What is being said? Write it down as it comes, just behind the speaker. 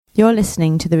You're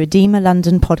listening to the Redeemer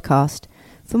London podcast.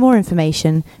 For more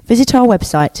information, visit our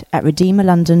website at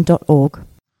redeemerlondon.org.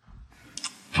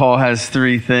 Paul has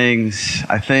three things,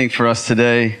 I think, for us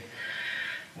today.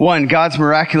 One, God's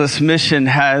miraculous mission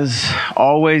has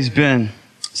always been,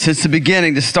 since the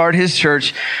beginning, to start his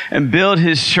church and build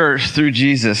his church through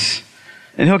Jesus.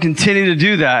 And he'll continue to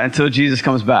do that until Jesus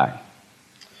comes back.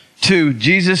 Two,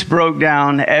 Jesus broke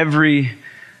down every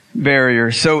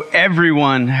barrier, so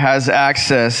everyone has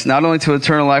access not only to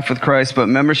eternal life with Christ, but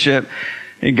membership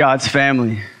in God's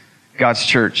family, God's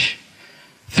church.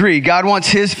 Three, God wants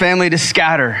his family to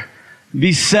scatter,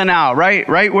 be sent out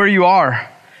right where you are,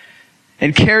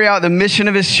 and carry out the mission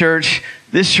of his church,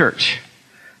 this church,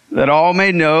 that all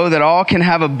may know that all can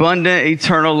have abundant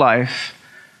eternal life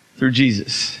through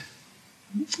Jesus.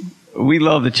 We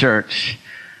love the church,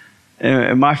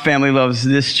 and my family loves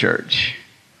this church.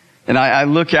 And I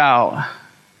look out,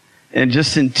 and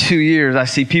just in 2 years, I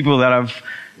see people that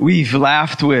we've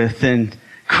laughed with and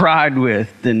cried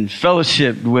with and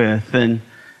fellowshiped with, and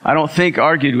I don't think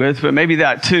argued with, but maybe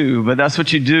that too. But that's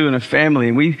what you do in a family.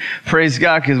 And we praise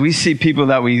God because we see people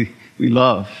that we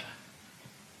love.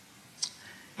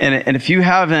 And if you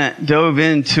haven't dove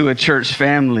into a church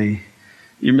family,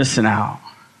 you're missing out.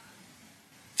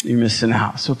 You're missing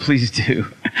out. So please do.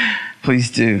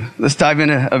 Please do. Let's dive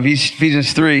into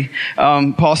Ephesians 3.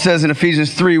 Paul says in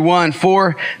Ephesians 3:1,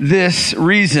 for this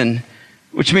reason,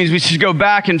 which means we should go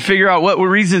back and figure out what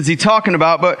reasons he's talking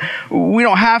about, but we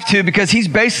don't have to because he's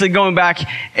basically going back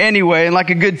anyway. And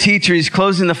like a good teacher, he's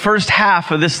closing the first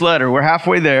half of this letter. We're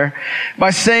halfway there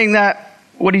by saying that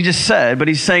what he just said, but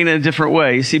he's saying it in a different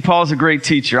way. You see, Paul's a great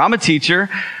teacher. I'm a teacher.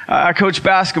 I coach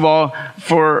basketball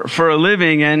for a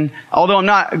living, and although I'm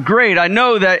not great, I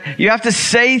know that you have to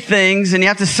say things, and you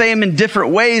have to say them in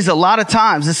different ways a lot of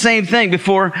times, the same thing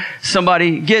before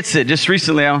somebody gets it. Just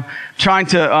recently, I'm trying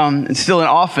to instill an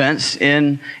offense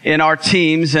in our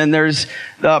teams, and there's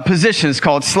positions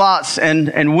called slots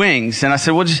and wings. And I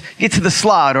said, well, just get to the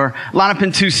slot or line up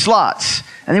in 2 slots.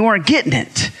 And they weren't getting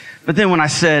it. But then when I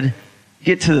said,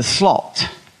 get to the slot.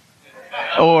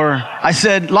 Or I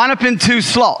said, line up in 2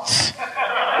 slots,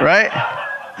 right?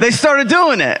 They started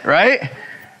doing it, right?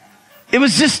 It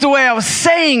was just the way I was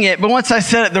saying it, but once I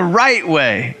said it the right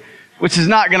way, which is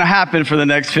not going to happen for the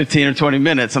next 15 or 20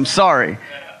 minutes, I'm sorry,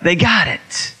 they got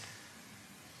it.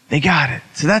 They got it.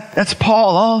 So that's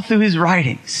Paul all through his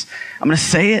writings. I'm going to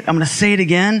say it. I'm going to say it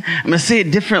again. I'm going to say it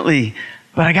differently,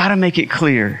 but I got to make it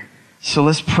clear. So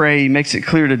let's pray. He makes it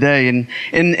clear today. And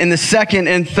in the second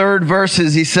and third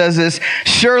verses, he says this,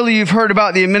 surely you've heard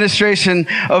about the administration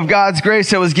of God's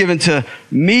grace that was given to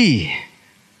me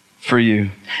for you.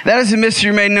 That is a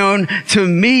mystery made known to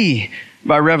me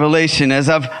by revelation, as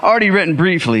I've already written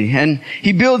briefly. And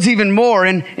he builds even more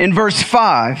in verse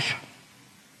 5.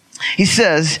 He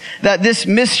says that this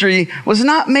mystery was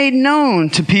not made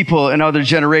known to people in other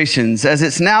generations, as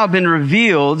it's now been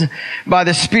revealed by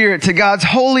the Spirit to God's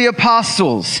holy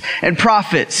apostles and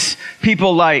prophets,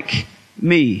 people like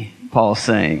me, Paul's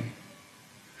saying.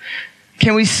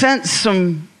 Can we sense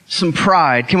some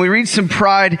pride? Can we read some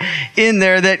pride in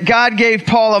there that God gave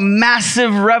Paul a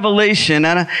massive revelation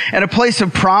and a place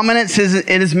of prominence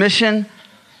in his mission?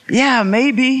 Yeah,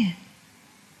 maybe.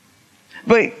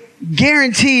 But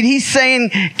guaranteed, he's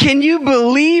saying, can you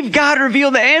believe God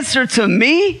revealed the answer to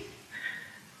me?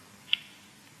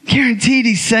 Guaranteed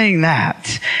he's saying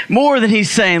that. More than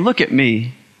he's saying, look at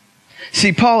me.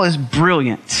 See, Paul is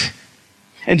brilliant.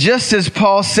 And just as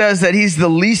Paul says that he's the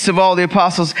least of all the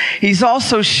apostles, he's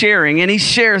also sharing, and he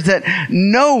shares that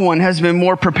no one has been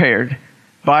more prepared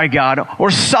by God or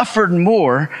suffered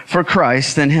more for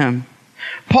Christ than him.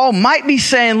 Paul might be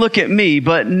saying, look at me,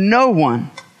 but no one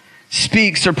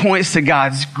speaks or points to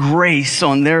God's grace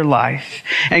on their life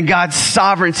and God's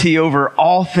sovereignty over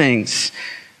all things,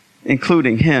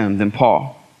 including him, than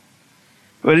Paul.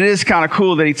 But it is kind of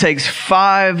cool that he takes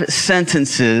 5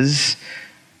 sentences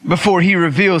before he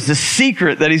reveals the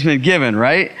secret that he's been given,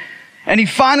 right? And he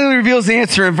finally reveals the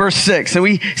answer in verse 6. And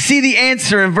we see the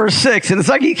answer in verse 6. And it's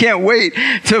like he can't wait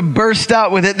to burst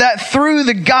out with it. That through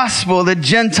the gospel, the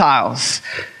Gentiles,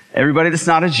 everybody that's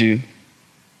not a Jew,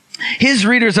 his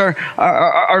readers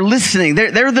are listening.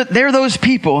 They're those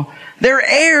people. They're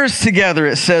heirs together,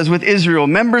 it says, with Israel,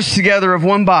 members together of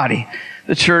one body,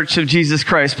 the church of Jesus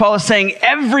Christ. Paul is saying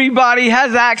everybody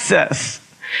has access.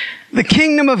 The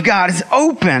kingdom of God is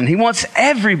open. He wants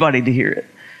everybody to hear it.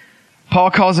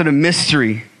 Paul calls it a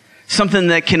mystery, something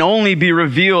that can only be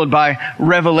revealed by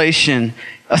revelation,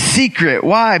 a secret.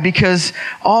 Why? Because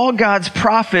all God's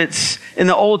prophets in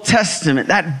the Old Testament,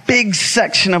 that big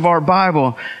section of our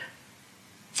Bible,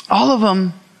 all of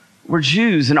them were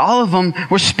Jews, and all of them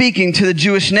were speaking to the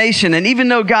Jewish nation. And even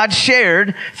though God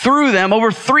shared through them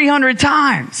over 300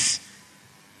 times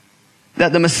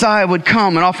that the Messiah would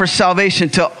come and offer salvation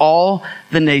to all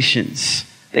the nations,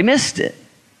 they missed it.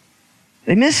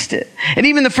 They missed it. And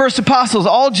even the first apostles,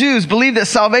 all Jews, believed that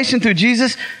salvation through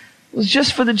Jesus was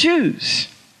just for the Jews.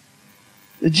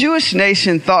 The Jewish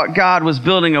nation thought God was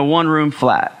building a one-room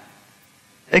flat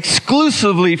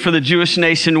exclusively for the Jewish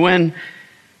nation, when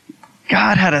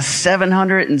God had a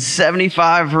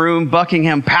 775-room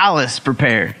Buckingham Palace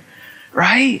prepared,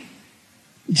 right?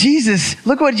 Jesus,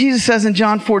 look what Jesus says in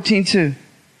John 14:2.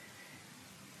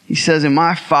 He says, in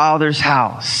my Father's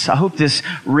house. I hope this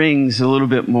rings a little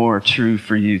bit more true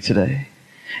for you today.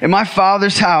 In my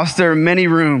Father's house, there are many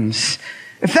rooms.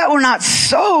 If that were not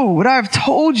so, would I have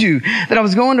told you that I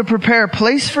was going to prepare a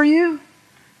place for you?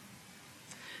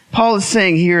 Paul is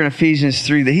saying here in Ephesians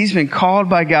 3 that he's been called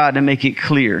by God to make it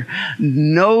clear,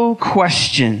 no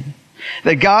question,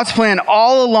 that God's plan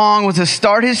all along was to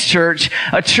start his church,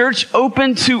 a church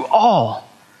open to all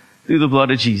through the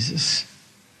blood of Jesus.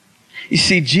 You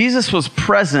see, Jesus was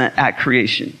present at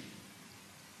creation.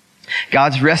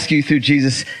 God's rescue through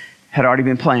Jesus had already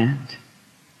been planned.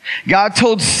 God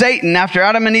told Satan after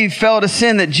Adam and Eve fell to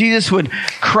sin that Jesus would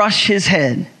crush his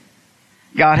head.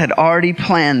 God had already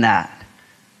planned that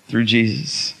through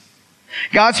Jesus.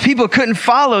 God's people couldn't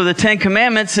follow the 10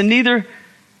 Commandments, and neither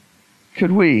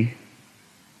could we.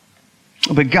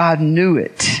 But God knew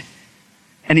it.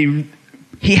 And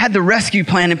he had the rescue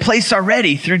plan in place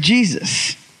already through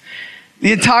Jesus.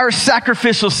 The entire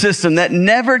sacrificial system that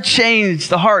never changed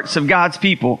the hearts of God's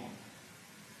people.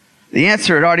 The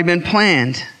answer had already been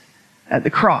planned at the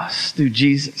cross through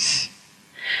Jesus.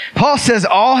 Paul says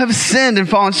all have sinned and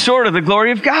fallen short of the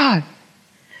glory of God.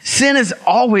 Sin has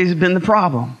always been the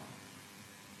problem.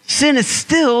 Sin is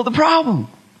still the problem.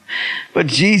 But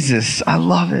Jesus, I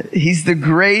love it. He's the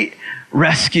great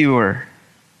rescuer.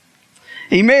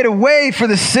 He made a way for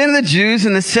the sin of the Jews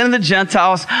and the sin of the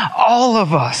Gentiles, all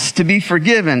of us, to be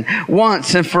forgiven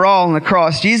once and for all on the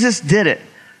cross. Jesus did it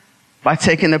by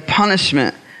taking the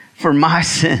punishment for my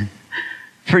sin,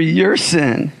 for your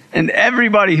sin, and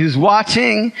everybody who's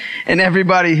watching and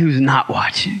everybody who's not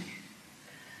watching.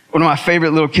 One of my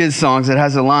favorite little kids songs that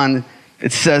has a line,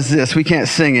 it says this. We can't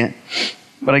sing it,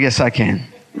 but I guess I can,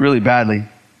 really badly.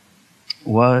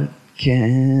 What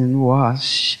can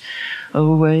wash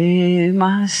away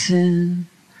my sin?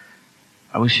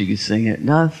 I wish you could sing it.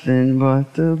 Nothing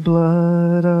but the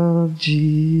blood of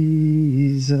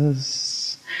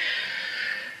Jesus.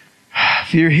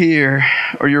 If you're here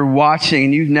or you're watching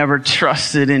and you've never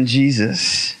trusted in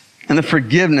Jesus and the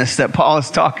forgiveness that Paul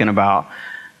is talking about,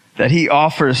 that he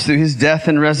offers through his death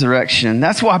and resurrection,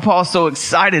 that's why Paul's so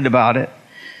excited about it.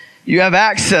 You have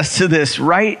access to this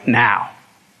right now.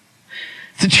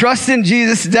 To trust in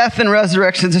Jesus' death and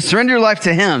resurrection, to surrender your life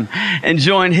to him and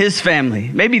join his family,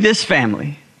 maybe this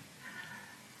family.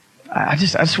 I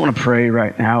just want to pray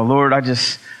right now. Lord,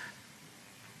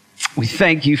 we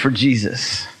thank you for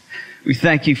Jesus. We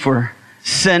thank you for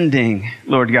sending,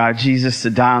 Lord God, Jesus to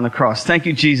die on the cross. Thank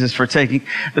you, Jesus, for taking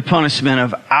the punishment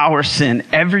of our sin,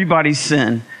 everybody's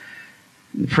sin,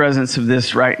 in the presence of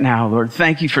this right now, Lord.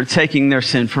 Thank you for taking their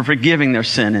sin, for forgiving their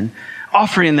sin, and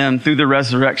offering them through the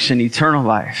resurrection eternal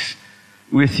life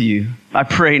with you. I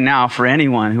pray now for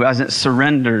anyone who hasn't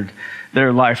surrendered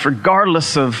their life,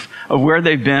 regardless of where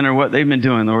they've been or what they've been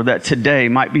doing, Lord, that today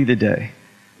might be the day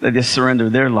that they surrender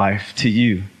their life to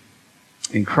you.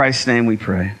 In Christ's name we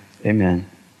pray. Amen.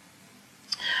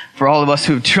 For all of us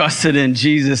who have trusted in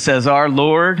Jesus as our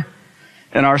Lord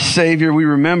and our Savior, we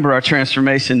remember our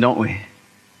transformation, don't we?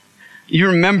 You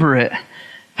remember it.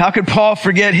 How could Paul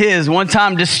forget his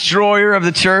one-time destroyer of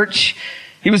the church?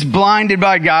 He was blinded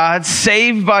by God,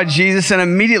 saved by Jesus, and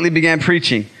immediately began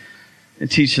preaching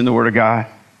and teaching the Word of God.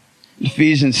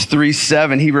 Ephesians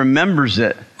 3:7, he remembers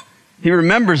it. He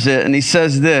remembers it, and he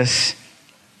says this,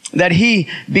 that he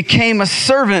became a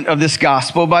servant of this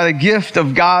gospel by the gift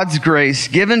of God's grace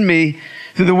given me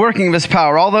through the working of his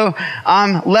power. Although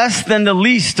I'm less than the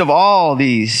least of all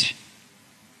these,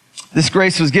 this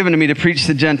grace was given to me to preach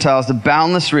to the Gentiles the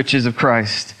boundless riches of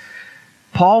Christ.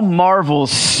 Paul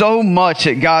marvels so much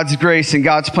at God's grace and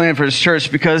God's plan for his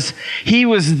church because he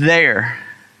was there.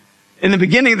 In the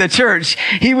beginning of the church,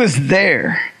 he was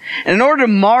there. And in order to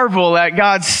marvel at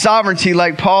God's sovereignty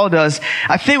like Paul does,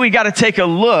 I think we got to take a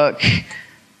look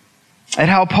at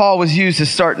how Paul was used to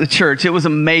start the church. It was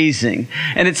amazing.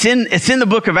 And it's in the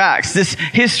book of Acts, this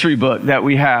history book that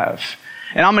we have.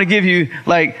 And I'm going to give you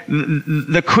like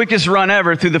the quickest run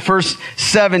ever through the first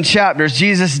 7 chapters.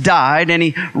 Jesus died and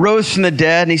he rose from the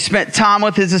dead and he spent time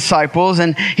with his disciples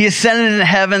and he ascended into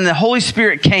heaven. The Holy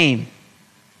Spirit came.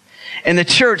 And the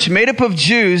church, made up of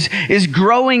Jews, is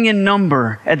growing in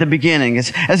number at the beginning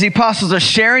as the apostles are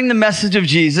sharing the message of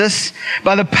Jesus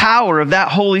by the power of that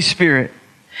Holy Spirit.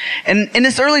 And in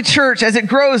this early church, as it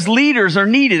grows, leaders are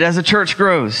needed as the church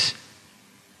grows.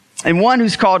 And one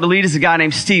who's called to lead is a guy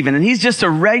named Stephen. And he's just a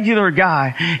regular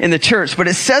guy in the church. But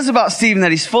it says about Stephen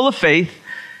that he's full of faith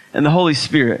and the Holy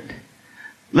Spirit.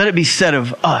 Let it be said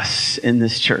of us in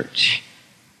this church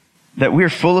that we're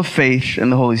full of faith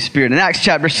and the Holy Spirit. In Acts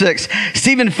chapter 6,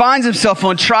 Stephen finds himself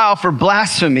on trial for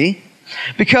blasphemy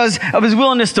because of his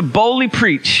willingness to boldly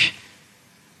preach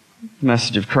the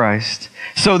message of Christ.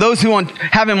 So those who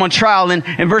have him on trial, in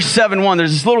verse 7:1,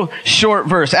 there's this little short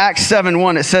verse, Acts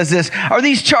 7:1, it says this, "Are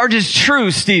these charges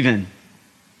true, Stephen?"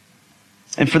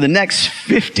 And for the next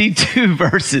 52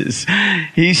 verses,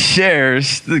 he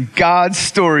shares the God's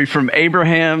story from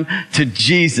Abraham to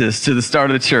Jesus to the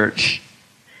start of the church.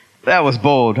 That was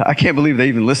bold. I can't believe they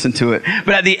even listened to it.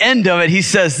 But at the end of it, he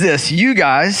says this, "You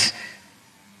guys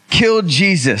killed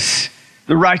Jesus,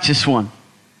 the righteous one,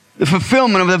 the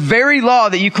fulfillment of the very law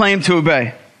that you claim to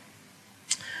obey."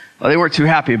 Well, they weren't too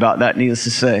happy about that, needless to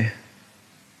say.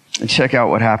 And check out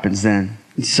what happens then.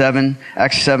 In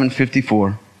Acts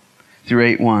 7:54 through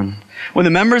 8:1. When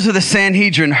the members of the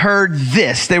Sanhedrin heard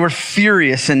this, they were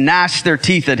furious and gnashed their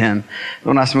teeth at him.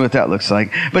 Don't ask me what that looks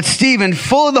like. But Stephen,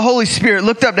 full of the Holy Spirit,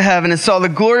 looked up to heaven and saw the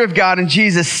glory of God and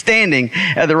Jesus standing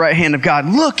at the right hand of God.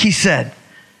 "Look," he said,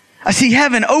 "I see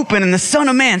heaven open and the Son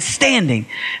of Man standing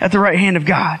at the right hand of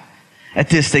God." At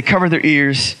this, they covered their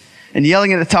ears and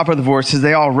yelling at the top of the voices,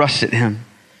 they all rushed at him.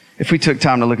 If we took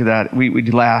time to look at that,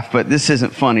 we'd laugh, but this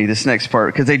isn't funny, this next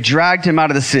part, because they dragged him out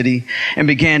of the city and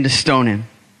began to stone him.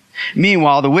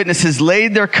 Meanwhile, the witnesses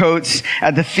laid their coats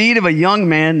at the feet of a young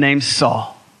man named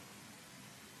Saul,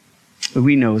 who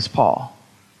we know as Paul.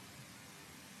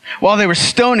 While they were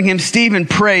stoning him, Stephen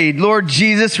prayed, "Lord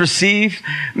Jesus, receive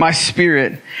my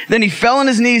spirit." Then he fell on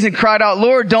his knees and cried out,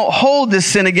 "Lord, don't hold this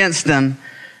sin against them."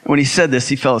 And when he said this,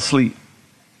 he fell asleep.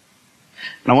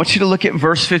 And I want you to look at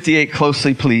verse 58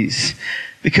 closely, please,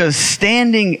 because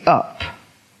standing up,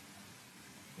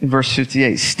 in verse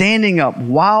 58, standing up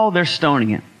while they're stoning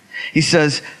him, he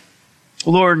says,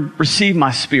 "Lord, receive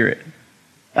my spirit."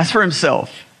 That's for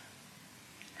himself.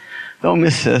 Don't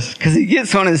miss this, because he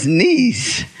gets on his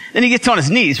knees. Then he gets on his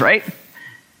knees, right?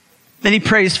 Then he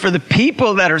prays for the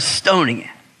people that are stoning him.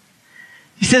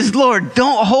 He says, "Lord,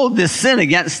 don't hold this sin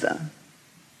against them."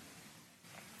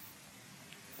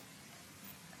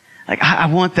 Like, I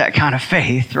want that kind of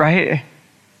faith, right?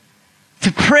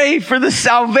 To pray for the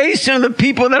salvation of the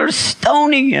people that are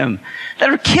stoning him, that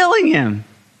are killing him.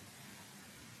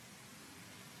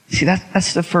 See,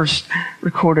 that's the first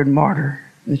recorded martyr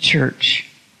in the church.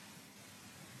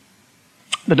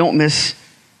 But don't miss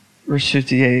verse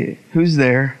 58. Who's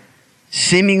there?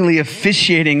 Seemingly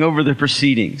officiating over the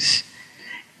proceedings.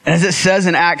 As it says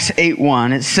in Acts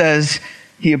 8:1, it says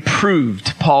he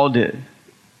approved, Paul did.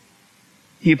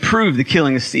 He approved the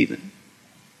killing of Stephen.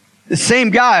 The same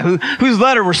guy whose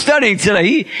letter we're studying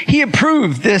today, he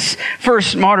approved this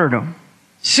first martyrdom.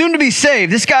 Soon to be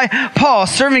saved. This guy, Paul,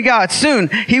 serving God. Soon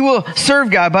he will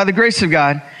serve God by the grace of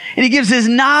God. And he gives his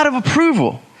nod of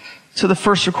approval to the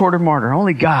first recorded martyr.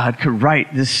 Only God could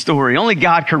write this story. Only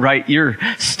God could write your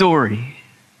story.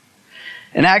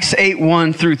 In Acts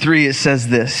 8:1 through 3, it says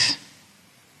this.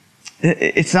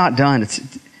 It's not done.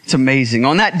 It's amazing.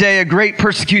 On that day, a great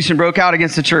persecution broke out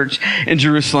against the church in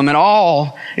Jerusalem, and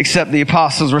all except the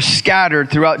apostles were scattered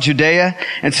throughout Judea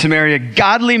and Samaria.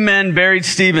 Godly men buried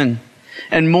Stephen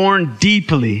and mourned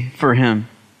deeply for him.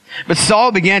 But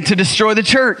Saul began to destroy the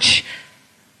church.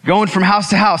 Going from house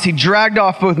to house, he dragged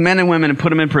off both men and women and put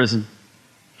them in prison.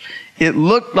 It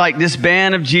looked like this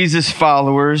band of Jesus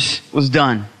followers was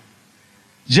done.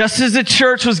 Just as the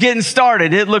church was getting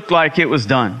started, it looked like it was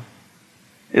done.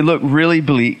 It looked really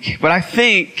bleak. But I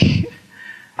think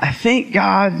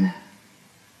God,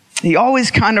 he always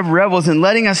kind of revels in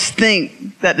letting us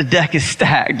think that the deck is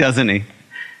stacked, doesn't he?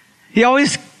 He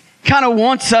always kind of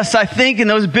wants us, I think, in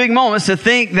those big moments to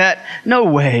think that, no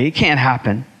way, it can't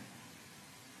happen.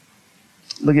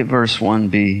 Look at verse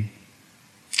 1b.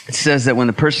 It says that when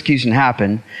the persecution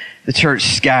happened, the church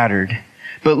scattered.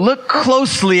 But look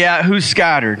closely at who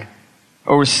scattered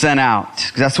or was sent out,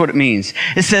 because that's what it means.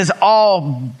 It says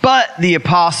all but the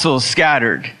apostles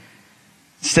scattered.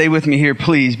 Stay with me here,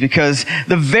 please, because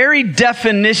the very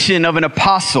definition of an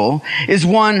apostle is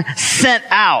one sent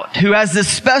out who has this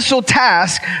special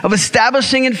task of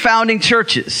establishing and founding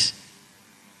churches.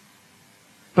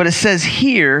 But it says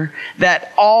here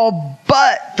that all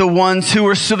but the ones who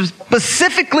were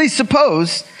specifically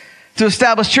supposed to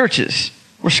establish churches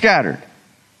were scattered.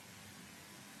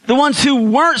 The ones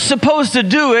who weren't supposed to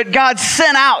do it, God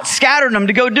sent out, scattered them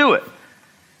to go do it.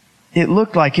 It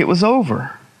looked like it was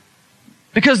over,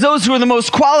 because those who were the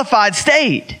most qualified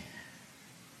stayed.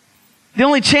 The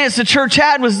only chance the church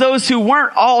had was those who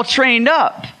weren't all trained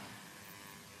up.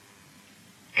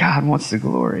 God wants the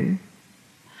glory.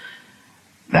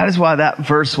 That is why that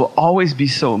verse will always be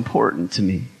so important to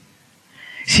me.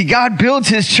 See, God builds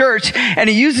his church and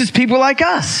he uses people like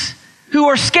us who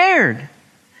are scared,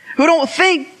 who don't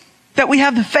think that we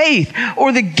have the faith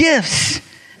or the gifts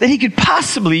that he could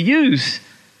possibly use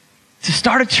to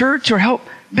start a church or help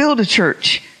build a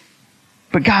church.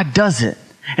 But God does it.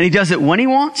 And he does it when he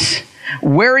wants,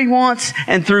 where he wants,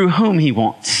 and through whom he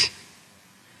wants.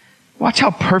 Watch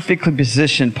how perfectly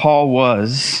positioned Paul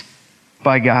was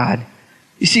by God.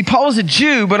 You see, Paul was a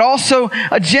Jew, but also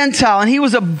a Gentile, and he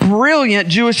was a brilliant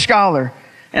Jewish scholar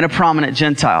and a prominent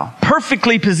Gentile.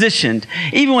 Perfectly positioned,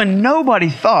 even when nobody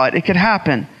thought it could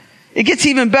happen. It gets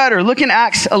even better. Look in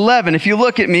Acts 11. If you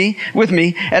look with me,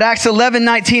 at Acts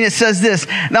 11:19, it says this.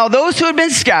 Now those who had been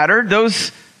scattered,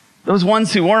 those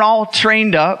ones who weren't all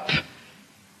trained up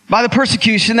by the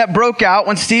persecution that broke out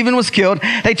when Stephen was killed,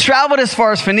 they traveled as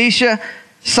far as Phoenicia,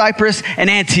 Cyprus, and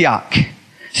Antioch,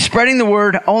 spreading the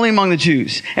word only among the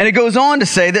Jews. And it goes on to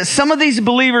say that some of these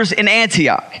believers in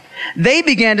Antioch, they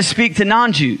began to speak to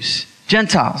non-Jews,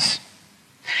 Gentiles.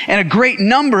 And a great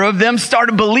number of them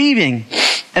started believing,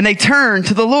 and they turned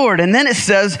to the Lord. And then it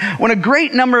says, when a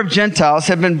great number of Gentiles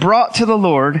have been brought to the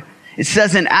Lord, it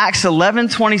says in Acts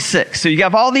 11:26. So you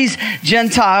have all these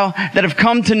Gentiles that have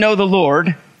come to know the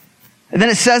Lord. And then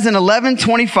it says in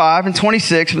 11:25 and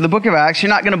 26 of the book of Acts, you're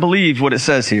not going to believe what it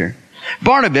says here.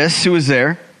 Barnabas, who was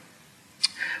there,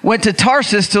 went to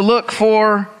Tarsus to look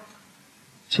for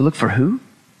who?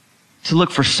 To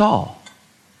look for Saul.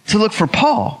 To look for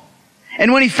Paul.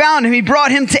 And when he found him, he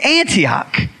brought him to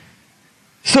Antioch.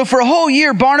 So for a whole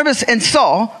year, Barnabas and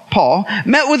Paul,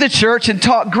 met with the church and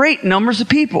taught great numbers of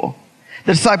people.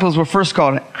 The disciples were first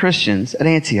called Christians at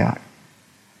Antioch.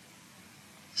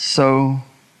 So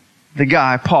the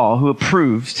guy, Paul, who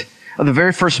approved of the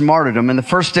very first martyrdom in the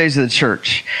first days of the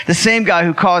church, the same guy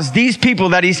who caused these people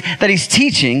that he's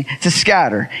teaching to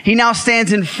scatter, he now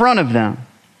stands in front of them.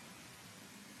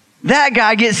 That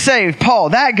guy gets saved, Paul,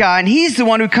 that guy, and he's the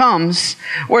one who comes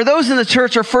where those in the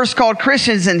church are first called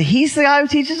Christians, and he's the guy who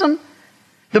teaches them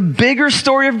the bigger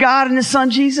story of God and his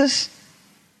son Jesus.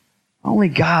 Only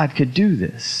God could do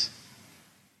this.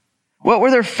 What were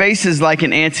their faces like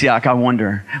in Antioch, I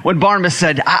wonder, when Barnabas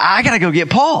said, I got to go get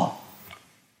Paul?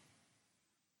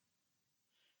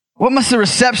 What must the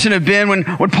reception have been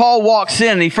when Paul walks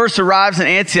in and he first arrives in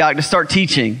Antioch to start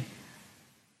teaching?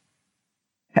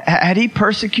 Had he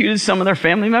persecuted some of their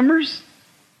family members?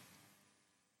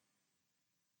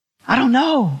 I don't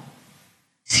know.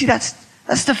 See, that's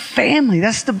the family.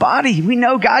 That's the body. We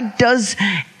know God does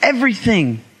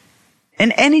everything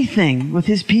and anything with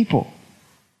his people.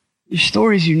 Your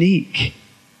story is unique.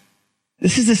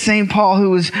 This is the same Paul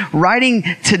who was writing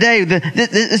today.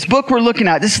 This book we're looking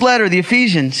at, this letter, the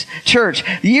Ephesians church,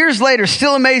 years later,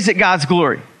 still amazed at God's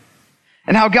glory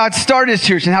and how God started his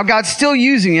church and how God's still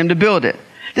using him to build it.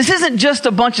 This isn't just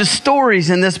a bunch of stories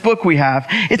in this book we have.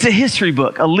 It's a history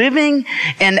book, a living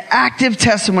and active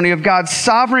testimony of God's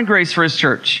sovereign grace for his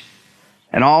church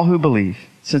and all who believe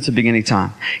since the beginning of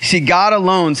time. You see, God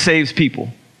alone saves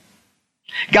people.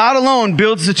 God alone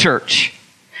builds the church.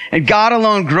 And God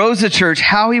alone grows the church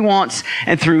how he wants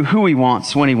and through who he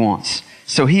wants when he wants.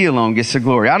 So he alone gets the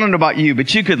glory. I don't know about you,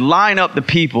 but you could line up the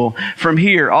people from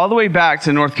here all the way back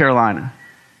to North Carolina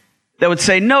that would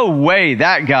say, no way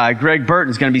that guy, Greg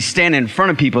Burton, is going to be standing in front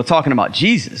of people talking about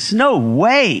Jesus. No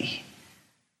way.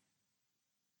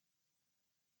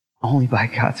 Only by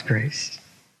God's grace.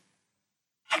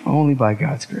 Only by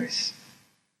God's grace.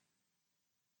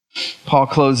 Paul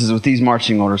closes with these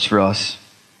marching orders for us.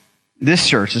 This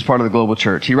church is part of the global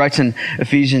church. He writes in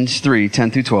Ephesians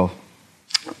 3:10-12.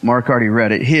 Mark already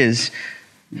read it.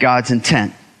 God's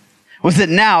intent was that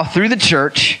now through the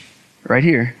church, right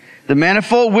here, the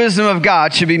manifold wisdom of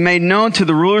God should be made known to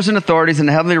the rulers and authorities in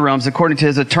the heavenly realms according to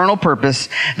his eternal purpose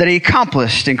that he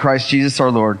accomplished in Christ Jesus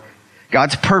our Lord.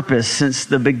 God's purpose since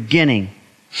the beginning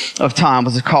of time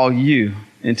was to call you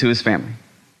into his family.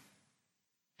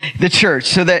 the church,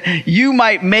 so that you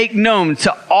might make known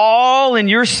to all in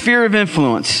your sphere of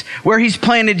influence where he's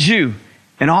planted you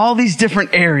in all these different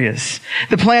areas,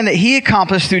 the plan that he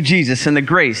accomplished through Jesus and the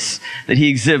grace that he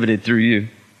exhibited through you.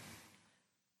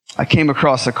 I came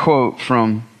across a quote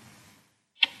from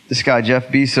this guy, Jeff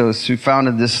Bezos, who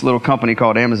founded this little company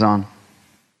called Amazon.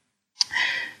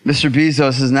 Mr.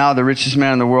 Bezos is now the richest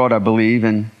man in the world, I believe,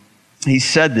 and he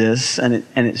said this, and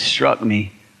it struck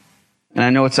me. And I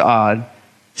know it's odd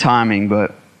timing,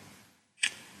 but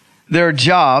there are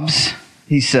jobs,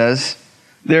 he says,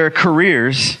 there are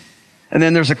careers, and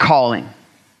then there's a calling.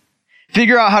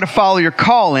 Figure out how to follow your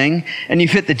calling, and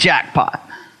you've hit the jackpot.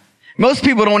 Most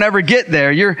people don't ever get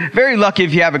there. You're very lucky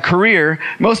if you have a career.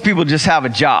 Most people just have a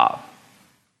job.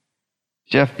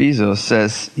 Jeff Bezos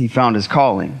says he found his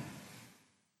calling.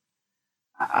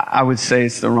 I would say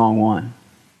it's the wrong one.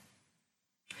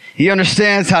 He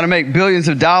understands how to make billions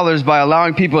of dollars by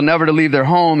allowing people never to leave their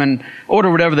home and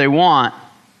order whatever they want.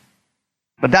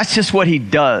 But that's just what he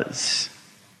does.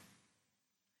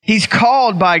 He's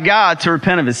called by God to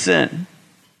repent of his sin.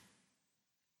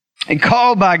 And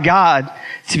called by God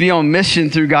to be on mission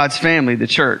through God's family, the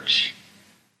church,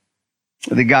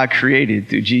 that God created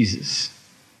through Jesus.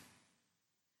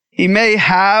 He may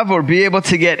have or be able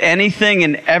to get anything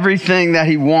and everything that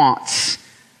he wants,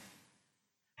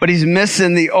 but he's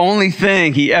missing the only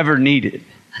thing he ever needed,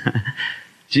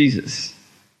 Jesus.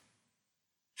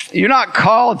 You're not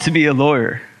called to be a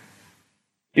lawyer.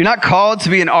 You're not called to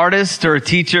be an artist or a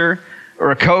teacher or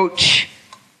a coach.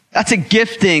 That's a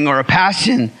gifting or a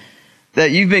passion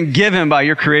that you've been given by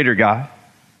your Creator God.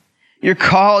 You're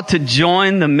called to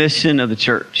join the mission of the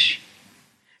church,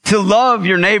 to love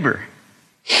your neighbor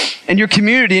and your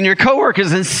community and your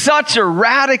coworkers in such a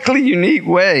radically unique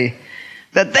way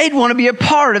that they'd want to be a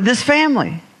part of this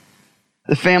family,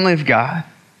 the family of God,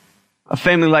 a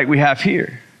family like we have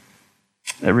here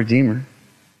at Redeemer.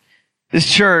 This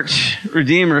church,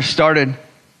 Redeemer, started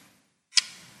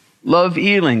Love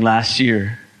Ealing last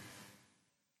year.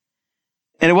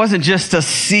 And it wasn't just a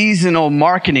seasonal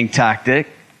marketing tactic.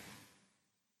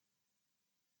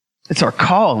 It's our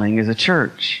calling as a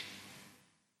church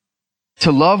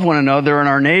to love one another and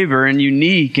our neighbor in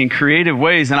unique and creative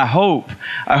ways. And I hope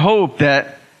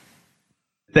that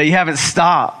you haven't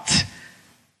stopped.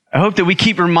 I hope that we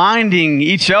keep reminding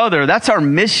each other that's our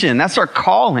mission, that's our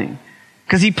calling,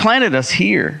 because he planted us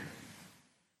here.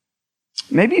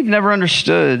 Maybe you've never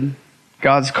understood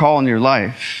God's call in your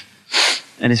life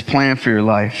and his plan for your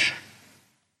life.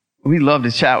 We'd love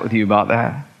to chat with you about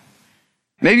that.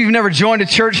 Maybe you've never joined a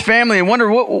church family and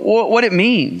wonder what it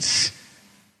means.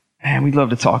 Man, we'd love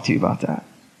to talk to you about that.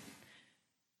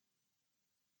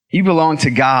 You belong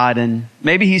to God, and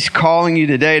maybe he's calling you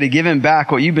today to give him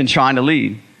back what you've been trying to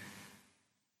lead.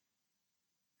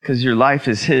 Because your life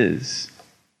is his.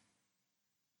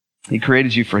 He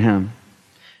created you for him.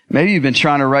 Maybe you've been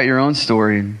trying to write your own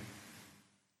story.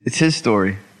 It's his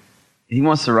story. He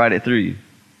wants to write it through you.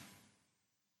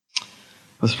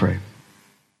 Let's pray.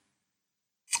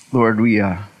 Lord, we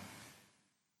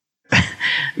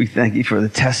thank you for the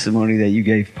testimony that you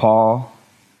gave Paul.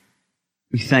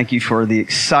 We thank you for the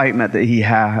excitement that he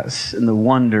has and the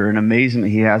wonder and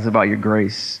amazement he has about your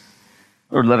grace.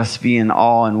 Lord, let us be in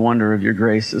awe and wonder of your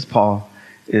grace as Paul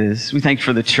is. We thank you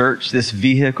for the church, this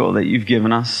vehicle that you've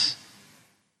given us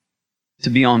to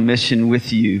be on mission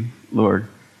with you, Lord,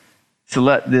 to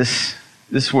let this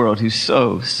world who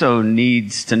so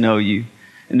needs to know you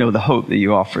and know the hope that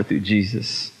you offer through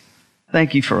Jesus.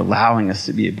 Thank you for allowing us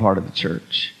to be a part of the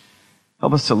church.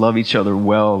 Help us to love each other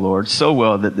well, Lord, so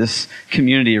well that this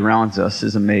community around us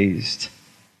is amazed,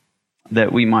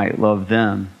 that we might love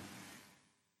them.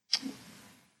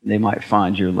 They might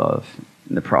find your love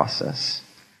in the process.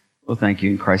 Well, thank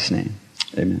you in Christ's name.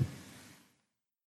 Amen.